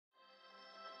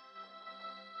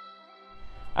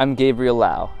I'm Gabriel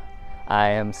Lau. I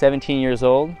am 17 years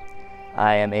old.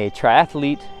 I am a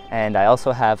triathlete, and I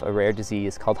also have a rare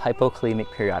disease called hypokalemic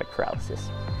periodic paralysis.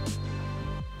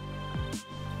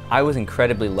 I was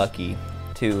incredibly lucky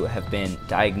to have been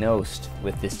diagnosed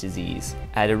with this disease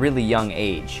at a really young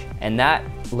age, and that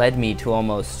led me to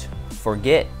almost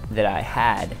forget that I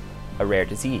had a rare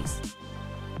disease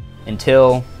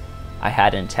until I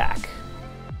had an attack.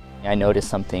 I noticed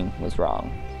something was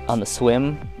wrong. On the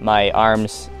swim, my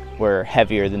arms were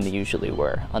heavier than they usually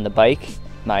were. On the bike,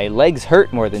 my legs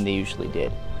hurt more than they usually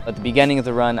did. At the beginning of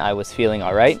the run, I was feeling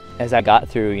all right. As I got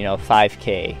through,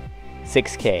 5K,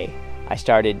 6K, I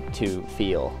started to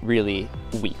feel really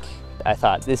weak. I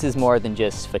thought, this is more than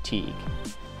just fatigue.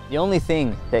 The only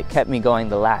thing that kept me going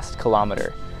the last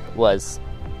kilometer was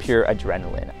pure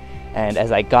adrenaline. And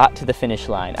as I got to the finish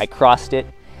line, I crossed it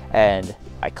and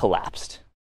I collapsed.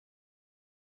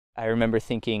 I remember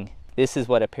thinking, this is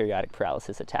what a periodic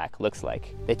paralysis attack looks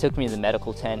like. They took me to the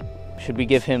medical tent. Should we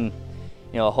give him,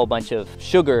 a whole bunch of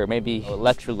sugar, maybe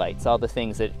electrolytes, all the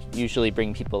things that usually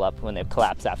bring people up when they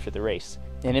collapse after the race?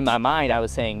 And in my mind, I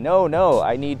was saying, no,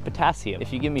 I need potassium.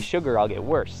 If you give me sugar, I'll get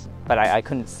worse. But I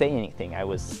couldn't say anything. I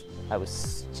was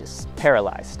just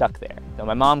paralyzed, stuck there. So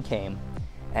my mom came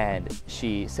and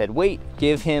she said, wait,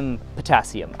 give him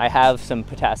potassium. I have some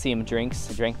potassium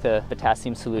drinks. I drank the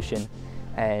potassium solution,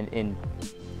 and in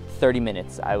 30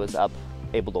 minutes, I was up,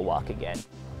 able to walk again.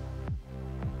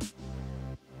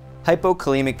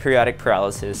 Hypokalemic periodic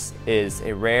paralysis is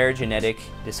a rare genetic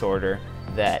disorder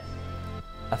that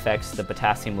affects the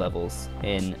potassium levels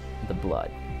in the blood.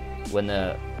 When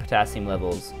the potassium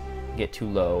levels get too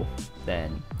low,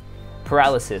 then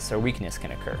paralysis or weakness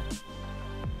can occur.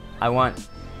 I want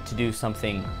to do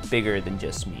something bigger than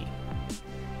just me.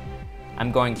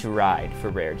 I'm going to ride for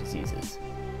rare diseases.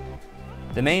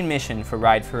 The main mission for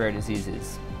Ride for Rare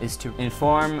Diseases is to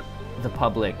inform the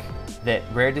public that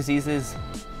rare diseases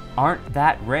aren't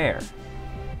that rare.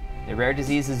 The rare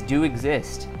diseases do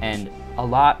exist, and a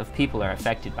lot of people are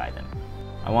affected by them.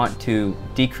 I want to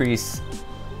decrease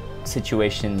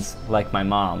situations like my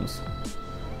mom's,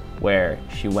 where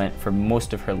she went for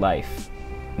most of her life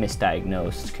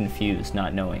misdiagnosed, confused,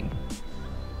 not knowing,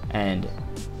 and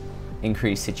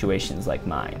increase situations like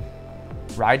mine.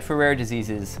 Ride for Rare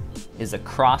Diseases is a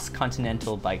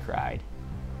cross-continental bike ride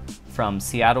from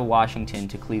Seattle, Washington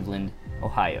to Cleveland,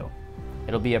 Ohio.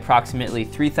 It'll be approximately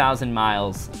 3,000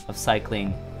 miles of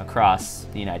cycling across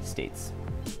the United States.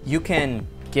 You can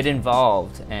get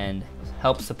involved and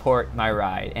help support my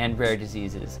ride and rare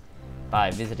diseases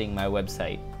by visiting my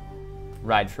website,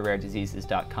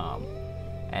 rideforrarediseases.com,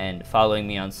 and following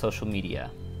me on social media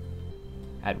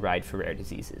at Ride for Rare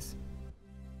Diseases.